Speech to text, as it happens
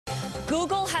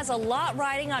Google has a lot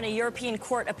riding on a European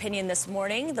court opinion this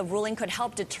morning. The ruling could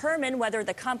help determine whether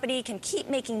the company can keep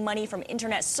making money from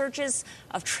internet searches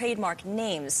of trademark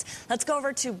names. Let's go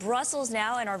over to Brussels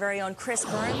now and our very own Chris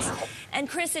Burns. And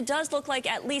Chris, it does look like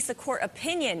at least the court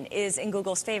opinion is in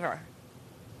Google's favor.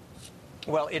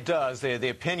 Well, it does. The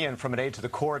opinion from an aide to the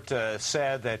court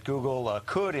said that Google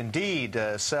could indeed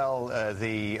sell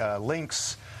the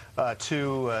links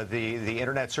to the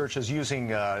internet searches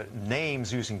using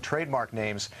names, using trademark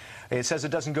names. It says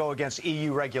it doesn't go against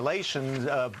EU regulations,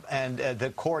 and the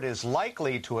court is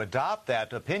likely to adopt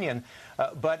that opinion.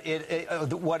 But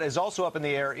what is also up in the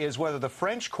air is whether the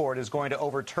French court is going to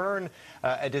overturn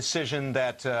a decision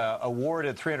that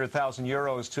awarded 300,000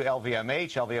 euros to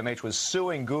LVMH. LVMH was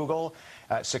suing Google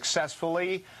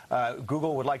successfully.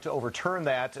 Google would like to overturn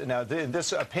that. Now,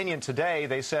 this opinion today,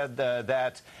 they said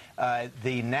that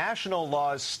the national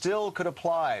laws still could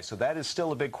apply. So that is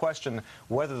still a big question,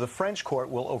 whether the French court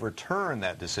will overturn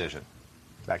that decision.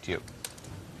 Back to you.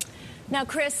 Now,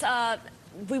 Chris,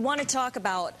 we want to talk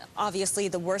about, obviously,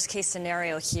 the worst-case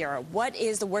scenario here. What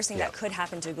is the worst thing that could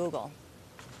happen to Google?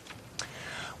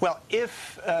 Well,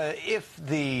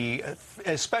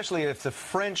 especially if the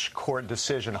French court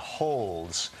decision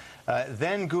holds,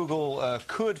 then Google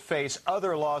could face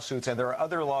other lawsuits, and there are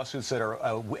other lawsuits that are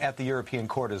at the European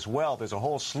court as well. There's a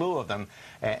whole slew of them,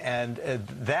 and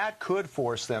that could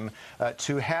force them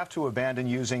to have to abandon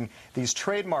using these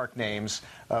trademark names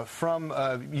from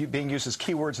being used as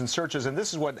keywords in searches. And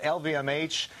this is what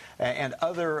LVMH and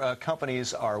other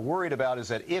companies are worried about, is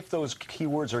that if those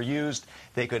keywords are used,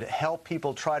 they could help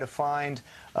people try to find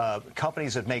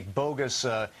companies that make bogus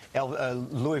Louis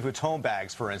Vuitton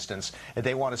bags, for instance.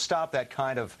 They want to stop that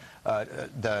kind of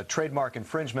the trademark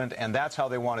infringement, and that's how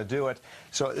they want to do it.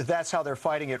 So that's how they're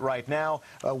fighting it right now.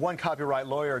 One copyright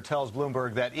lawyer tells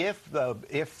Bloomberg that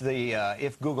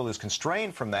if Google is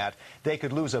constrained from that, they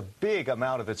could lose a big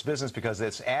amount of its business because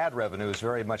its ad revenue is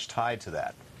very much tied to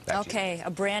that. Okay,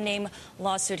 a brand name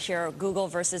lawsuit here, Google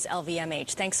versus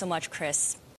LVMH. Thanks so much,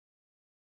 Chris.